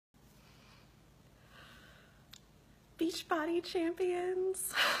Beachbody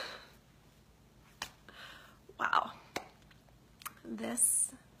champions. Wow.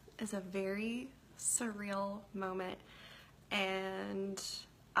 This is a very surreal moment, and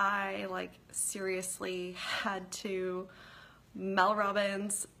I seriously had to Mel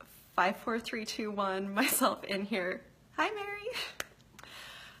Robbins 5 4 3 2 1 myself in here. Hi Mary.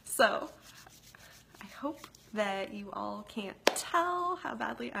 So I hope that you all can't tell how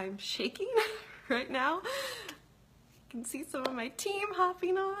badly I'm shaking right now. You can see some of my team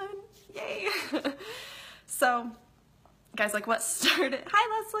hopping on. Yay. So guys, what started,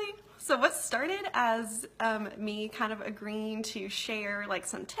 hi Leslie. So what started as me kind of agreeing to share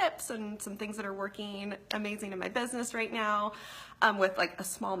some tips and some things that are working amazing in my business right now with a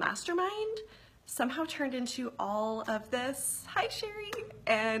small mastermind somehow turned into all of this. Hi Sherry.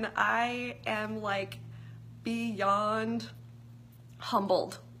 And I am beyond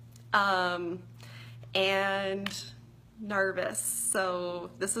humbled and nervous.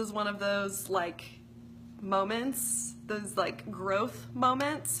 So this is one of those moments, those growth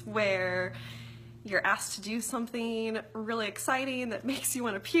moments where you're asked to do something really exciting that makes you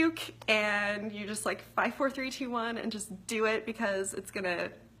want to puke, and you just 5 4 3 2 1 and just do it because it's gonna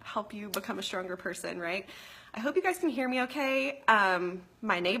help you become a stronger person, right? I hope you guys can hear me okay.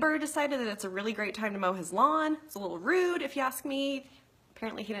 My neighbor decided that it's a really great time to mow his lawn. It's a little rude if you ask me.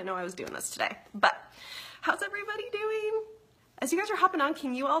 Apparently he didn't know I was doing this today. But how's everybody doing? As you guys are hopping on,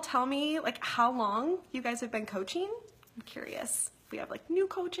 can you all tell me how long you guys have been coaching? I'm curious. If we have new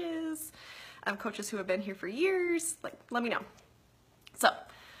coaches, coaches who have been here for years, let me know. So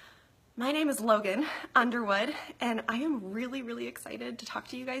my name is Logan Underwood, and I am really, really excited to talk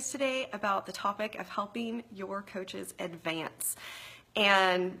to you guys today about the topic of helping your coaches advance.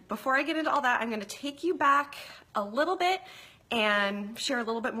 And before I get into all that, I'm going to take you back a little bit and share a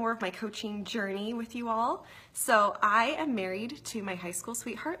little bit more of my coaching journey with you all. So I am married to my high school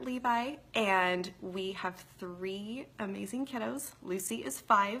sweetheart, Levi, and we have 3 amazing kiddos. Lucy is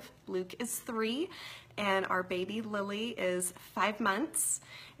 5, Luke is 3, and our baby Lily is 5 months.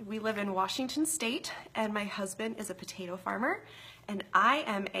 We live in Washington State, and my husband is a potato farmer, and I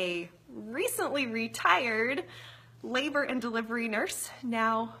am a recently retired labor and delivery nurse,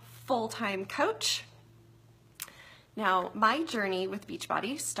 now full-time coach. Now, my journey with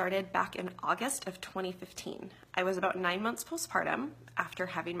Beachbody started back in August of 2015. I was about 9 months postpartum after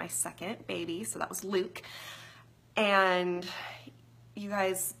having my second baby, so that was Luke. And you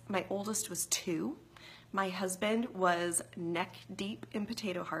guys, my oldest was 2. My husband was neck deep in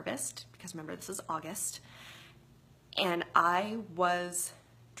potato harvest, because remember, this is August, and I was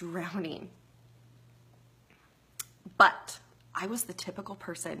drowning. But I was the typical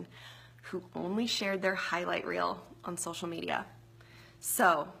person who only shared their highlight reel on social media.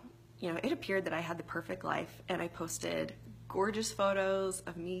 So, it appeared that I had the perfect life, and I posted gorgeous photos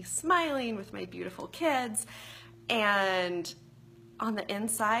of me smiling with my beautiful kids, and on the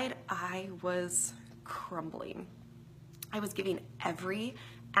inside, I was crumbling. I was giving every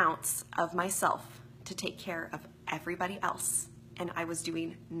ounce of myself to take care of everybody else, and I was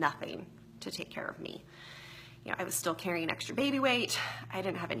doing nothing to take care of me. I was still carrying extra baby weight. I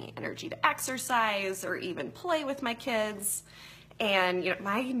didn't have any energy to exercise or even play with my kids. And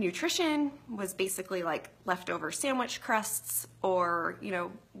my nutrition was basically leftover sandwich crusts or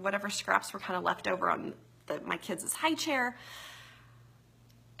whatever scraps were kind of left over on my kids' high chair,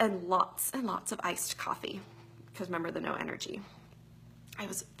 and lots of iced coffee, because remember, the no energy. I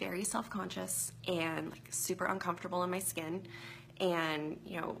was very self-conscious and super uncomfortable in my skin, and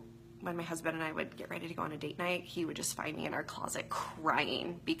when my husband and I would get ready to go on a date night, he would just find me in our closet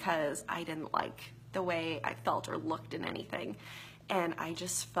crying because I didn't like the way I felt or looked in anything. And I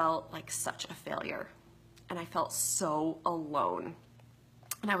just felt like such a failure. And I felt so alone.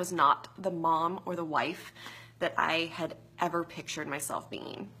 And I was not the mom or the wife that I had ever pictured myself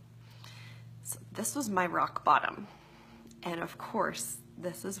being. So this was my rock bottom. And of course,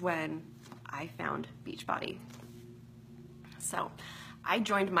 this is when I found Beachbody. So I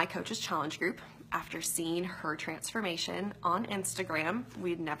joined my coach's challenge group after seeing her transformation on Instagram.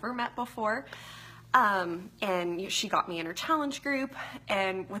 We'd never met before. And she got me in her challenge group,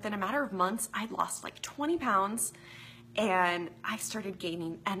 and within a matter of months, I'd lost 20 pounds, and I started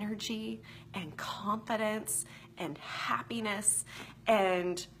gaining energy and confidence and happiness.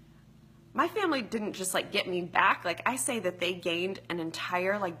 And my family didn't just get me back. I say that they gained an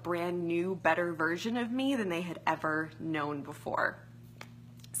entire brand new, better version of me than they had ever known before.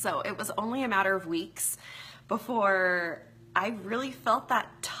 So it was only a matter of weeks before I really felt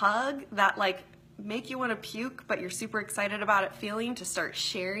that tug, that make you want to puke, but you're super excited about it feeling, to start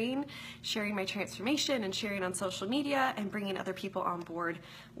sharing my transformation and sharing on social media and bringing other people on board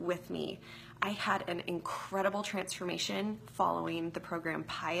with me. I had an incredible transformation following the program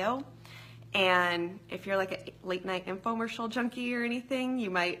PIO. And if you're like a late night infomercial junkie or anything, you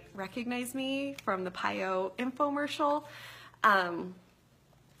might recognize me from the PIO infomercial.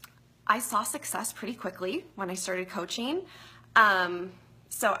 I saw success pretty quickly when I started coaching.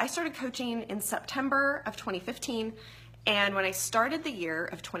 So I started coaching in September of 2015, and when I started the year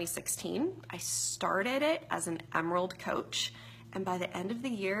of 2016, I started it as an Emerald coach, and by the end of the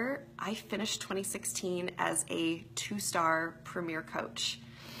year, I finished 2016 as a 2-star Premier coach.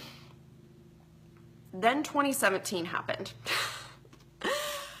 Then 2017 happened.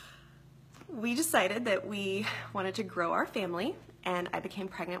 We decided that we wanted to grow our family, and I became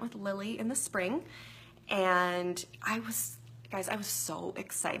pregnant with Lily in the spring, and I was so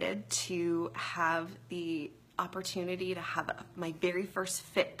excited to have the opportunity to have my very first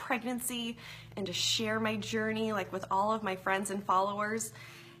fit pregnancy and to share my journey like with all of my friends and followers.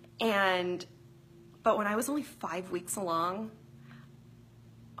 But when I was only 5 weeks along,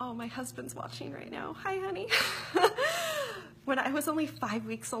 oh, my husband's watching right now. Hi, honey. When I was only 5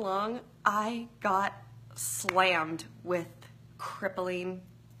 weeks along, I got slammed with crippling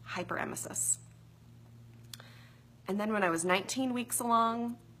hyperemesis. And then when I was 19 weeks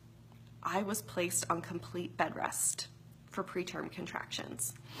along, I was placed on complete bed rest for preterm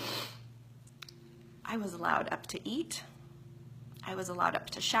contractions. I was allowed up to eat, I was allowed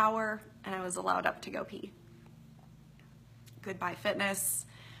up to shower, and I was allowed up to go pee. Goodbye fitness,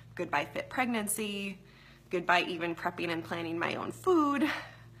 goodbye fit pregnancy, goodbye even prepping and planning my own food.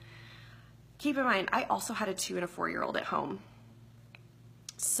 Keep in mind, I also had a 2- and 4-year-old at home.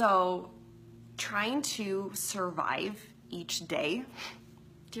 So trying to survive each day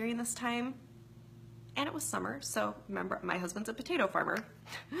during this time, and it was summer, so remember, my husband's a potato farmer.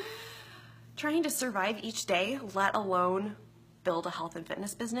 Trying to survive each day, let alone build a health and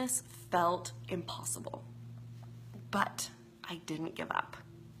fitness business, felt impossible. But I didn't give up.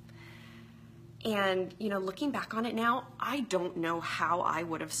 And, looking back on it now, I don't know how I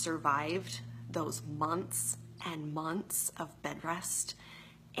would have survived those months and months of bed rest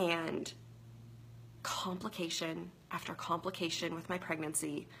and complication after complication with my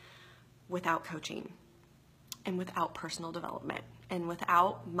pregnancy without coaching and without personal development and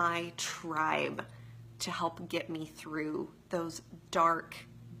without my tribe to help get me through those dark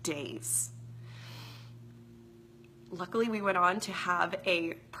days. Luckily, we went on to have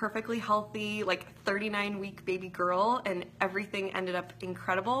a perfectly healthy, 39-week baby girl, and everything ended up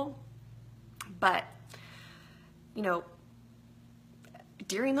incredible. But,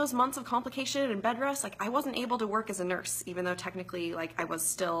 during those months of complication and bed rest, I wasn't able to work as a nurse, even though technically, I was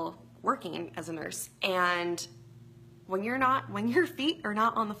still working as a nurse. And when your feet are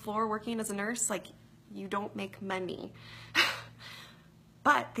not on the floor working as a nurse, you don't make money.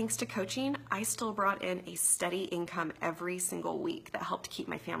 But thanks to coaching, I still brought in a steady income every single week that helped keep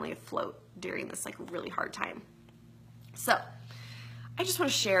my family afloat during this really hard time. So I just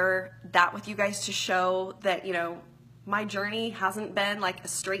want to share that with you guys to show that, my journey hasn't been a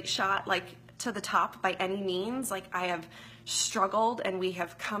straight shot, to the top by any means. I have struggled, and we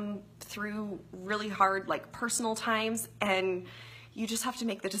have come through really hard, personal times, and you just have to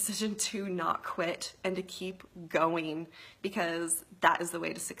make the decision to not quit and to keep going, because that is the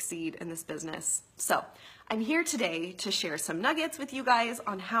way to succeed in this business. So I'm here today to share some nuggets with you guys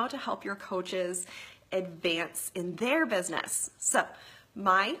on how to help your coaches advance in their business. So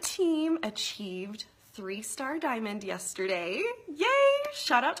my team achieved 3-star diamond yesterday. Yay!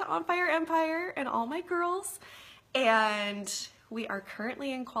 Shout out to On Fire Empire and all my girls. And we are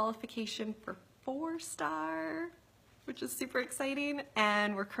currently in qualification for 4-star, which is super exciting,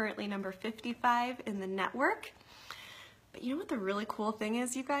 and we're currently number 55 in the network. But you know what the really cool thing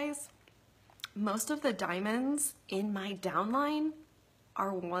is, you guys? Most of the diamonds in my downline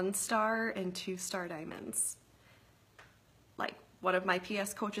are 1-star and 2-star diamonds. One of my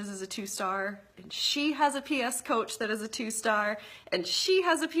PS coaches is a 2-star, and she has a PS coach that is a 2-star, and she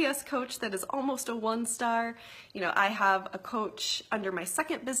has a PS coach that is almost a 1-star. I have a coach under my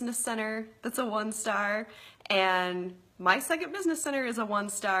second business center that's a 1-star, and my second business center is a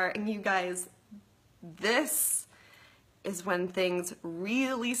 1-star. And you guys, this is when things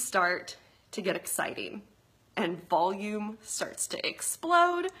really start to get exciting and volume starts to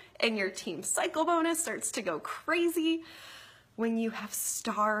explode and your team cycle bonus starts to go crazy. When you have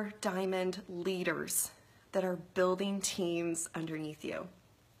star diamond leaders that are building teams underneath you.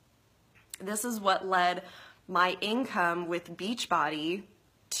 This is what led my income with Beachbody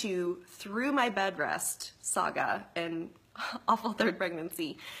through my bed rest saga and awful third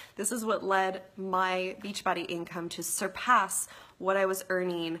pregnancy, this is what led my Beachbody income to surpass what I was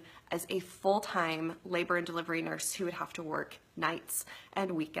earning as a full-time labor and delivery nurse who would have to work nights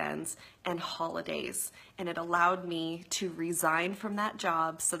and weekends and holidays. And it allowed me to resign from that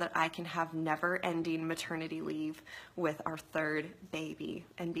job so that I can have never-ending maternity leave with our third baby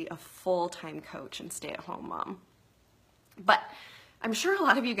and be a full-time coach and stay-at-home mom. But I'm sure a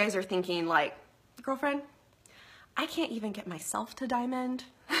lot of you guys are thinking like, girlfriend, I can't even get myself to diamond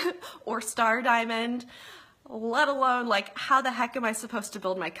or star diamond, let alone like how the heck am I supposed to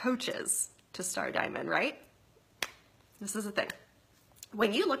build my coaches to star diamond, right? This is the thing.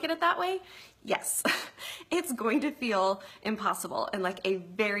 When you look at it that way, yes, it's going to feel impossible and like a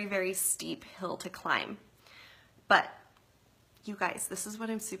very, very steep hill to climb. But you guys, this is what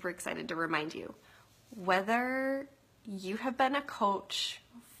I'm super excited to remind you. Whether you have been a coach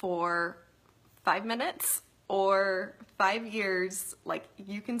for 5 minutes or 5 years, like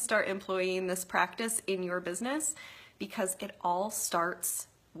you can start employing this practice in your business because it all starts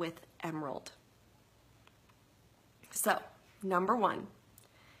with Emerald. So, number one,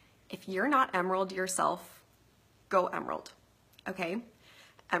 if you're not Emerald yourself, go Emerald, okay?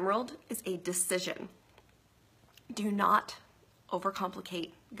 Emerald is a decision. Do not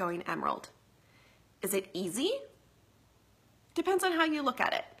overcomplicate going Emerald. Is it easy? Depends on how you look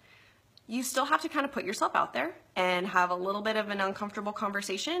at it. You still have to kind of put yourself out there and have a little bit of an uncomfortable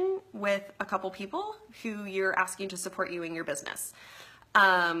conversation with a couple people who you're asking to support you in your business.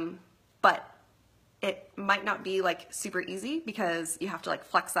 But it might not be like super easy because you have to like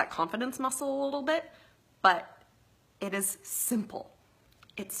flex that confidence muscle a little bit, but it is simple.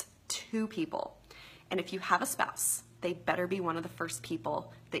 It's 2 people. And if you have a spouse, they better be one of the first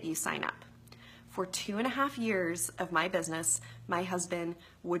people that you sign up. For 2.5 years of my business, my husband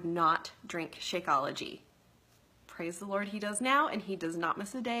would not drink Shakeology. Praise the Lord, he does now, and he does not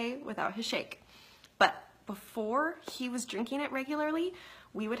miss a day without his shake. But before he was drinking it regularly,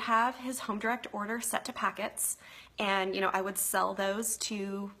 we would have his home direct order set to packets, and I would sell those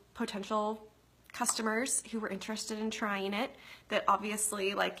to potential customers who were interested in trying it, that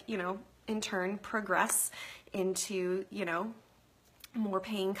obviously in turn progress into more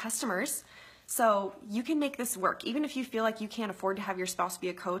paying customers. So you can make this work. Even if you feel like you can't afford to have your spouse be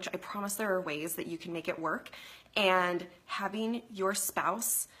a coach, I promise there are ways that you can make it work. And having your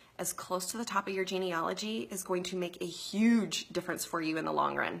spouse as close to the top of your genealogy is going to make a huge difference for you in the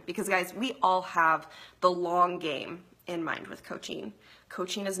long run. Because guys, we all have the long game in mind with coaching.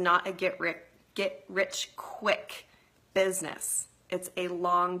 Coaching is not a get rich quick business. It's a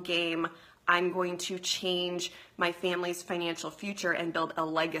long game. I'm going to change my family's financial future and build a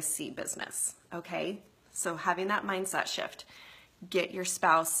legacy business, okay? So having that mindset shift, get your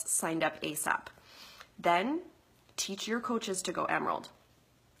spouse signed up ASAP. Then teach your coaches to go Emerald.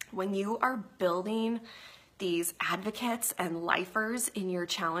 When you are building these advocates and lifers in your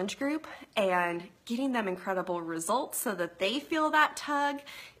challenge group and getting them incredible results so that they feel that tug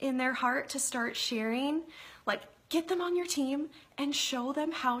in their heart to start sharing, like get them on your team and show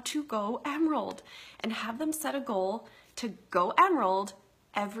them how to go Emerald and have them set a goal to go Emerald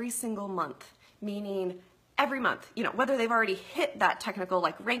every single month, meaning every month, whether they've already hit that technical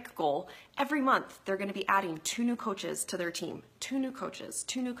rank goal, every month they're going to be adding 2 new coaches to their team, 2 new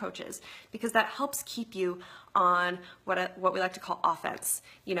coaches, because that helps keep you on what we like to call offense.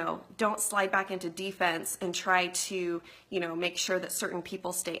 Don't slide back into defense and try to, make sure that certain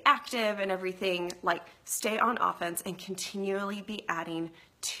people stay active and everything. Stay on offense and continually be adding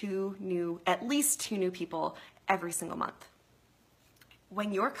at least 2 new people every single month.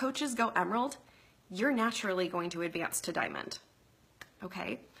 When your coaches go Emerald, you're naturally going to advance to diamond,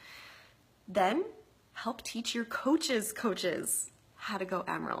 okay? Then help teach your coaches how to go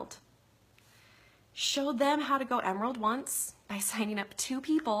Emerald. Show them how to go Emerald once by signing up 2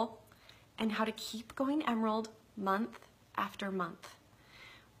 people and how to keep going Emerald month after month.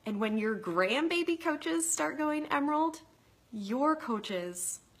 And when your grandbaby coaches start going Emerald, your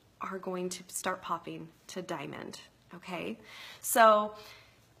coaches are going to start popping to diamond, okay? So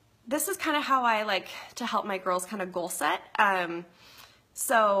this is kind of how I like to help my girls kind of goal set.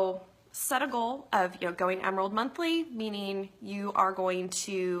 So set a goal of going Emerald monthly, meaning you're going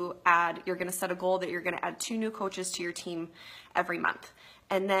to set a goal that you're going to add 2 new coaches to your team every month.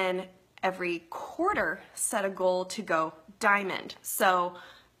 And then every quarter, set a goal to go diamond. So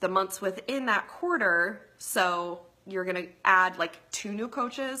the months within that quarter, so you're going to add 2 new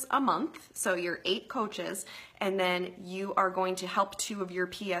coaches a month, so you're 8 coaches, and then you are going to help 2 of your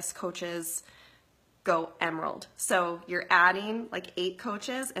PS coaches go emerald. So you're adding like 8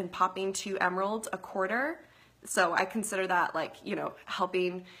 coaches and popping 2 emeralds a quarter. So I consider that like, you know,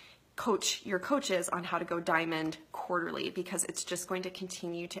 helping coach your coaches on how to go diamond quarterly, because it's just going to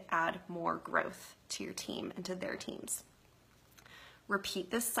continue to add more growth to your team and to their teams. Repeat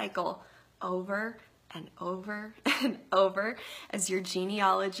this cycle over and over and over as your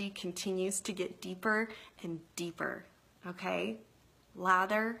genealogy continues to get deeper and deeper, okay?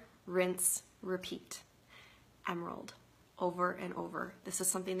 Lather, rinse, repeat. Emerald, over and over. This is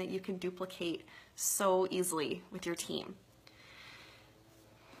something that you can duplicate so easily with your team.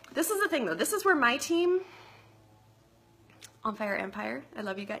 This is the thing though, this is where my team, On Fire Empire, I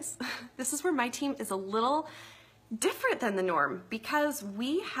love you guys. This is where my team is a little different than the norm, because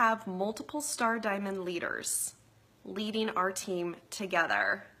we have multiple star diamond leaders leading our team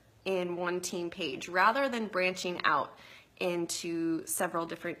together in one team page rather than branching out into several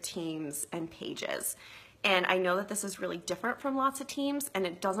different teams and pages. And I know that this is really different from lots of teams and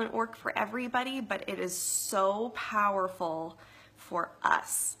it doesn't work for everybody, but it is so powerful for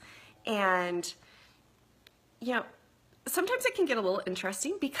us. And, you know, sometimes it can get a little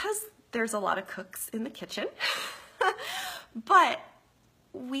interesting because there's a lot of cooks in the kitchen. But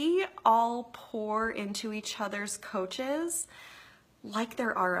we all pour into each other's coaches like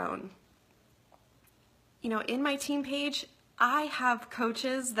they're our own. You know, in my team page, I have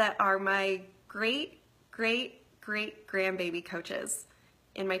coaches that are my great grandbaby coaches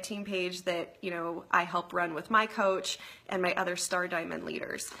in my team page that, you know, I help run with my coach and my other Star Diamond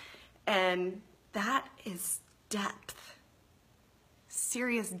leaders. And that is depth,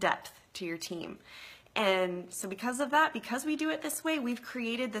 serious depth to your team. And so because of that, because we do it this way, we've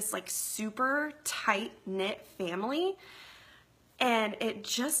created this like super tight-knit family, and it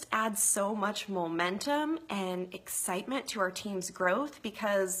just adds so much momentum and excitement to our team's growth,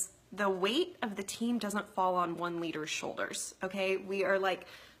 because the weight of the team doesn't fall on one leader's shoulders, okay? We are like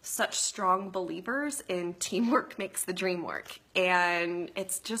such strong believers in teamwork makes the dream work, and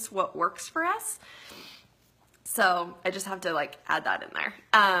it's just what works for us. So I just have to like add that in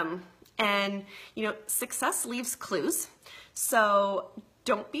there. And, you know, success leaves clues. So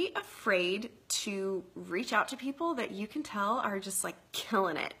don't be afraid to reach out to people that you can tell are just like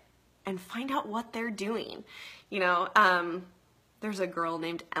killing it and find out what they're doing. You know, there's a girl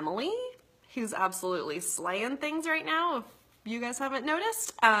named Emily who's absolutely slaying things right now, if you guys haven't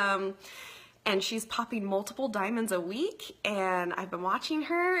noticed. And she's popping multiple diamonds a week, and I've been watching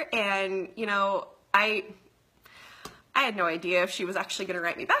her, and, you know, I had no idea if she was actually going to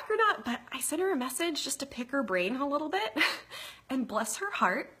write me back or not, but I sent her a message just to pick her brain a little bit, and bless her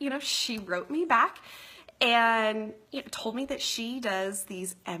heart, you know, she wrote me back and, you know, told me that she does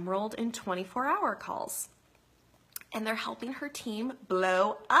these Emerald in 24-hour calls, and they're helping her team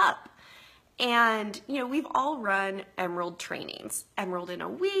blow up. And, you know, we've all run Emerald trainings, Emerald in a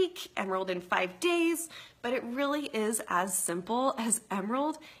week, Emerald in 5 days, but it really is as simple as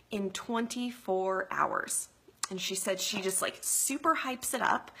Emerald in 24 hours. And she said she just like super hypes it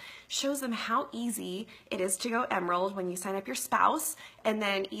up, shows them how easy it is to go Emerald when you sign up your spouse, and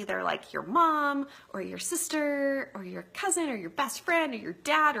then either like your mom or your sister or your cousin or your best friend or your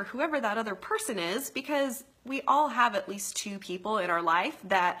dad or whoever that other person is, because we all have at least 2 people in our life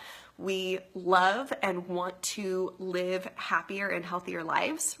that we love and want to live happier and healthier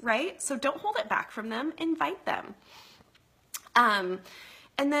lives, right? So don't hold it back from them, invite them. And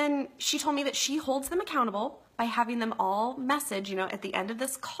then she told me that she holds them accountable by having them all message, you know, at the end of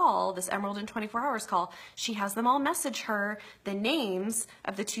this call, this Emerald in 24 hours call, she has them all message her the names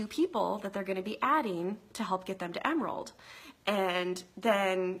of the 2 people that they're going to be adding to help get them to Emerald. And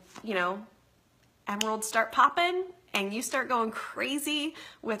then, you know, Emeralds start popping and you start going crazy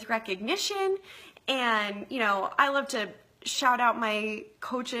with recognition. And, you know, I love to shout out my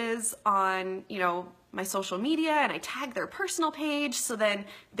coaches on, you know, my social media, and I tag their personal page so then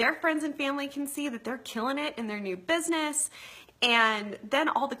their friends and family can see that they're killing it in their new business. And then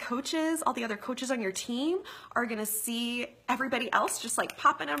all the coaches, all the other coaches on your team are gonna see everybody else just like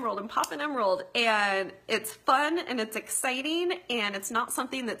pop an Emerald and pop an Emerald. And it's fun and it's exciting and it's not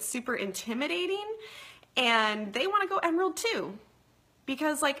something that's super intimidating. And they wanna go Emerald too,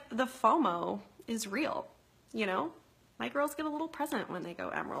 because like the FOMO is real, you know? My girls get a little present when they go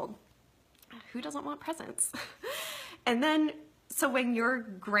Emerald. Who doesn't want presents? And then, so when your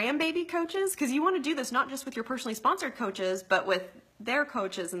grandbaby coaches, because you want to do this not just with your personally sponsored coaches, but with their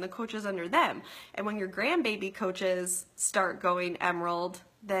coaches and the coaches under them. And when your grandbaby coaches start going Emerald,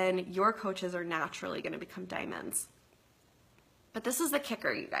 then your coaches are naturally going to become diamonds. But this is the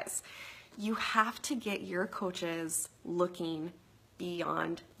kicker, you guys. You have to get your coaches looking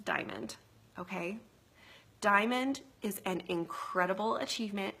beyond diamond, okay? Diamond is an incredible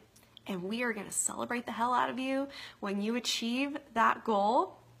achievement, and we are going to celebrate the hell out of you when you achieve that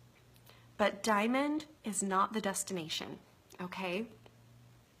goal. But diamond is not the destination, okay?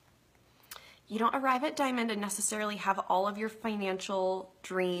 You don't arrive at diamond and necessarily have all of your financial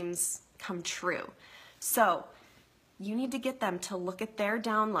dreams come true. So you need to get them to look at their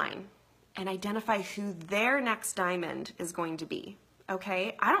downline and identify who their next diamond is going to be,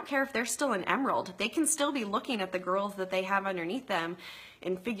 okay? I don't care if they're still an emerald. They can still be looking at the girls that they have underneath them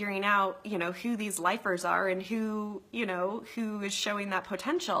and figuring out, you know, who these lifers are and who, you know, who is showing that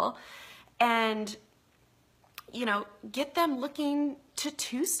potential. And, you know, get them looking to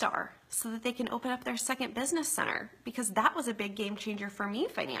 2-star so that they can open up their second business center, because that was a big game changer for me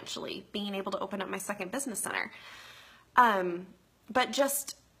financially, being able to open up my second business center. But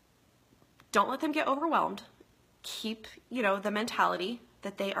just don't let them get overwhelmed. Keep, you know, the mentality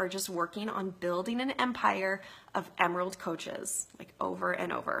that they are just working on building an empire of emerald coaches, like over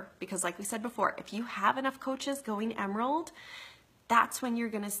and over. Because like we said before, if you have enough coaches going emerald, that's when you're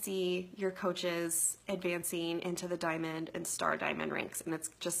going to see your coaches advancing into the diamond and star diamond ranks. And it's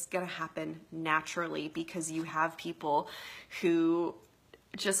just going to happen naturally because you have people who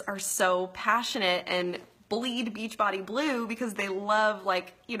just are so passionate and bleed Beachbody blue because they love,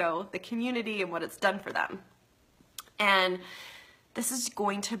 like, you know, the community and what it's done for them. And this is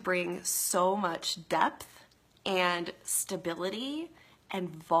going to bring so much depth and stability and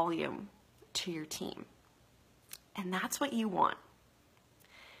volume to your team. And that's what you want.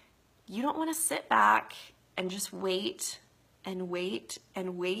 You don't want to sit back and just wait and wait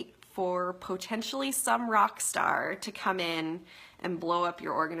and wait for potentially some rock star to come in and blow up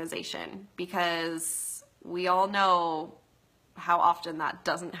your organization, because we all know how often that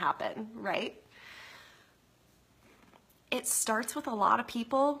doesn't happen, right? It starts with a lot of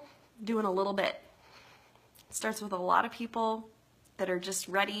people doing a little bit. It starts with a lot of people that are just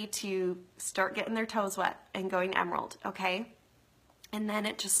ready to start getting their toes wet and going emerald, okay? And then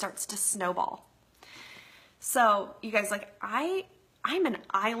it just starts to snowball. So you guys, like, I'm an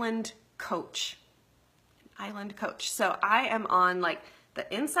island coach. So I am on like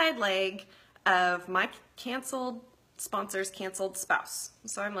the inside leg of my canceled sponsor's canceled spouse.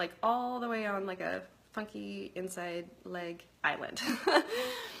 So I'm like all the way on like a funky inside leg island.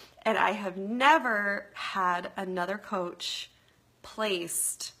 And I have never had another coach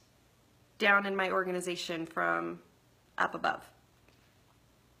placed down in my organization from up above.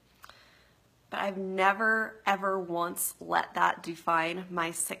 But I've never, ever once let that define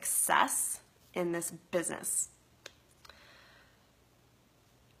my success in this business.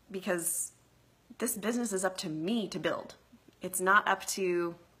 Because this business is up to me to build. It's not up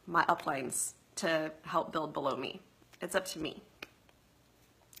to my uplines to help build below me. It's up to me.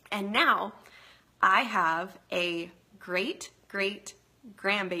 And now I have a great, great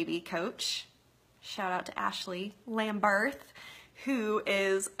grandbaby coach. Shout out to Ashley Lamberth, who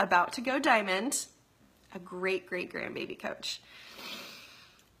is about to go diamond, a great, great grandbaby coach.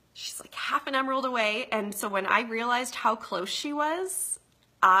 She's like half an emerald away. And so when I realized how close she was,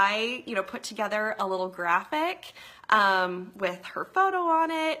 I, you know, put together a little graphic with her photo on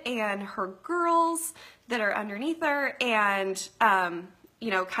it and her girls that are underneath her, and,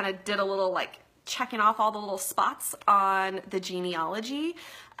 you know, kind of did a little like checking off all the little spots on the genealogy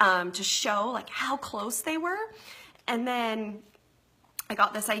to show like how close they were. And then I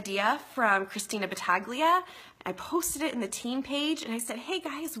got this idea from Christina Battaglia. I posted it in the team page and I said, hey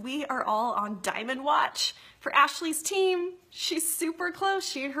guys, we are all on Diamond Watch for Ashley's team. She's super close.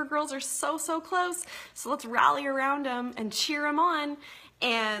 She and her girls are so, so close. So let's rally around them and cheer them on.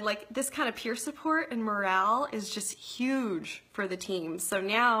 And like this kind of peer support and morale is just huge for the team. So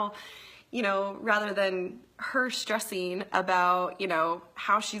now, you know, rather than her stressing about, you know,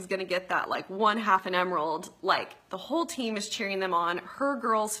 how she's going to get that like 1/2 an emerald, like the whole team is cheering them on. Her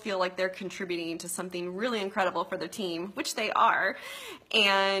girls feel like they're contributing to something really incredible for the team, which they are.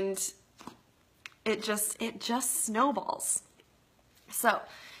 And it just snowballs. So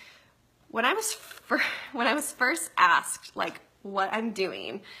when I was first asked like what I'm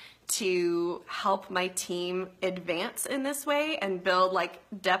doing to help my team advance in this way and build like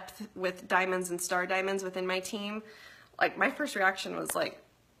depth with diamonds and star diamonds within my team, like my first reaction was like,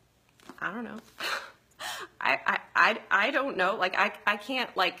 I don't know. I don't know. Like I can't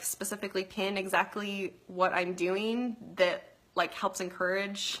like specifically pin exactly what I'm doing that like helps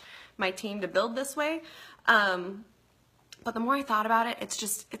encourage my team to build this way. But the more I thought about it,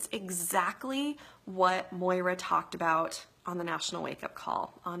 it's exactly what Moira talked about on the National Wake Up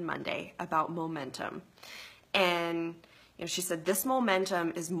Call on Monday about momentum. And you know, she said, this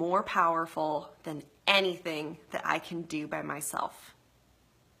momentum is more powerful than anything that I can do by myself.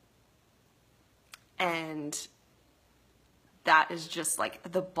 And that is just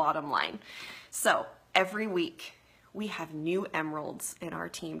like the bottom line. So every week we have new emeralds in our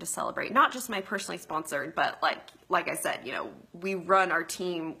team to celebrate. Not just my personally sponsored, but like I said, you know, we run our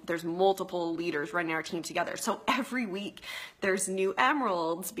team. There's multiple leaders running our team together. So every week there's new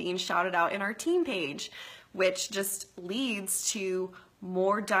emeralds being shouted out in our team page, which just leads to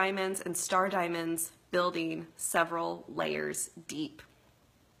more diamonds and star diamonds building several layers deep.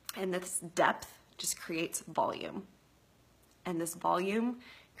 And this depth just creates volume. And this volume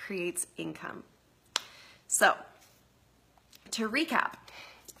creates income. So, to recap,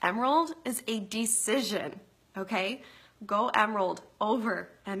 emerald is a decision, okay? Go emerald over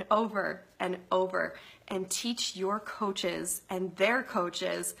and over and over and teach your coaches and their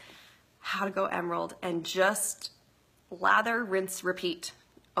coaches how to go emerald, and just lather, rinse, repeat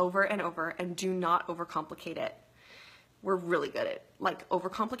over and over, and do not overcomplicate it. We're really good at like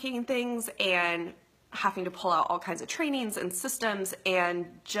overcomplicating things and having to pull out all kinds of trainings and systems, and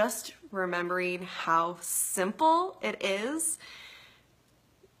just remembering how simple it is,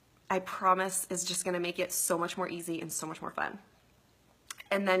 I promise, is just going to make it so much more easy and so much more fun.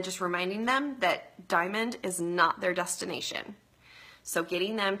 And then just reminding them that diamond is not their destination. So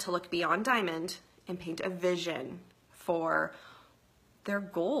getting them to look beyond diamond and paint a vision for their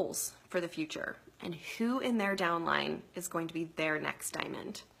goals for the future and who in their downline is going to be their next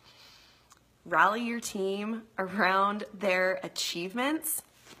diamond. Rally your team around their achievements,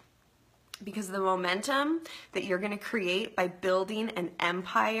 because the momentum that you're going to create by building an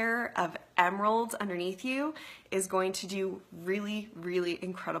empire of emeralds underneath you is going to do really, really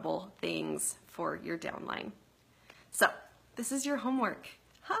incredible things for your downline. So this is your homework.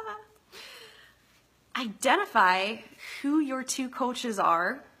 Identify who your two coaches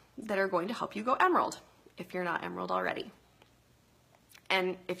are that are going to help you go emerald, if you're not emerald already.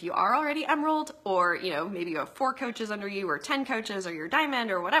 And if you are already emerald, or you know, maybe you have 4 coaches under you, or 10 coaches, or you're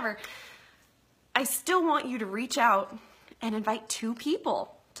diamond, or whatever, I still want you to reach out and invite 2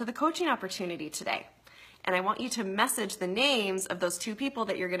 people to the coaching opportunity today. And I want you to message the names of those 2 people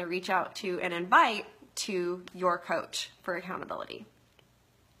that you're going to reach out to and invite to your coach for accountability.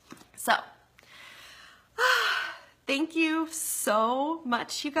 So, thank you so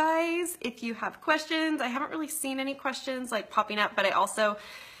much, you guys. If you have questions, I haven't really seen any questions like popping up, but I also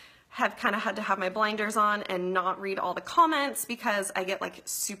have kind of had to have my blinders on and not read all the comments because I get like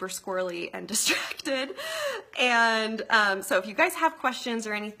super squirrely and distracted. And so if you guys have questions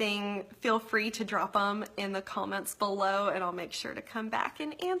or anything, feel free to drop them in the comments below and I'll make sure to come back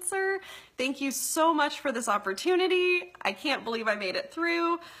and answer. Thank you so much for this opportunity. I can't believe I made it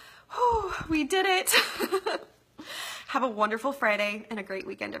through. Whew, we did it. Have a wonderful Friday and a great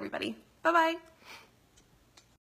weekend, everybody. Bye-bye.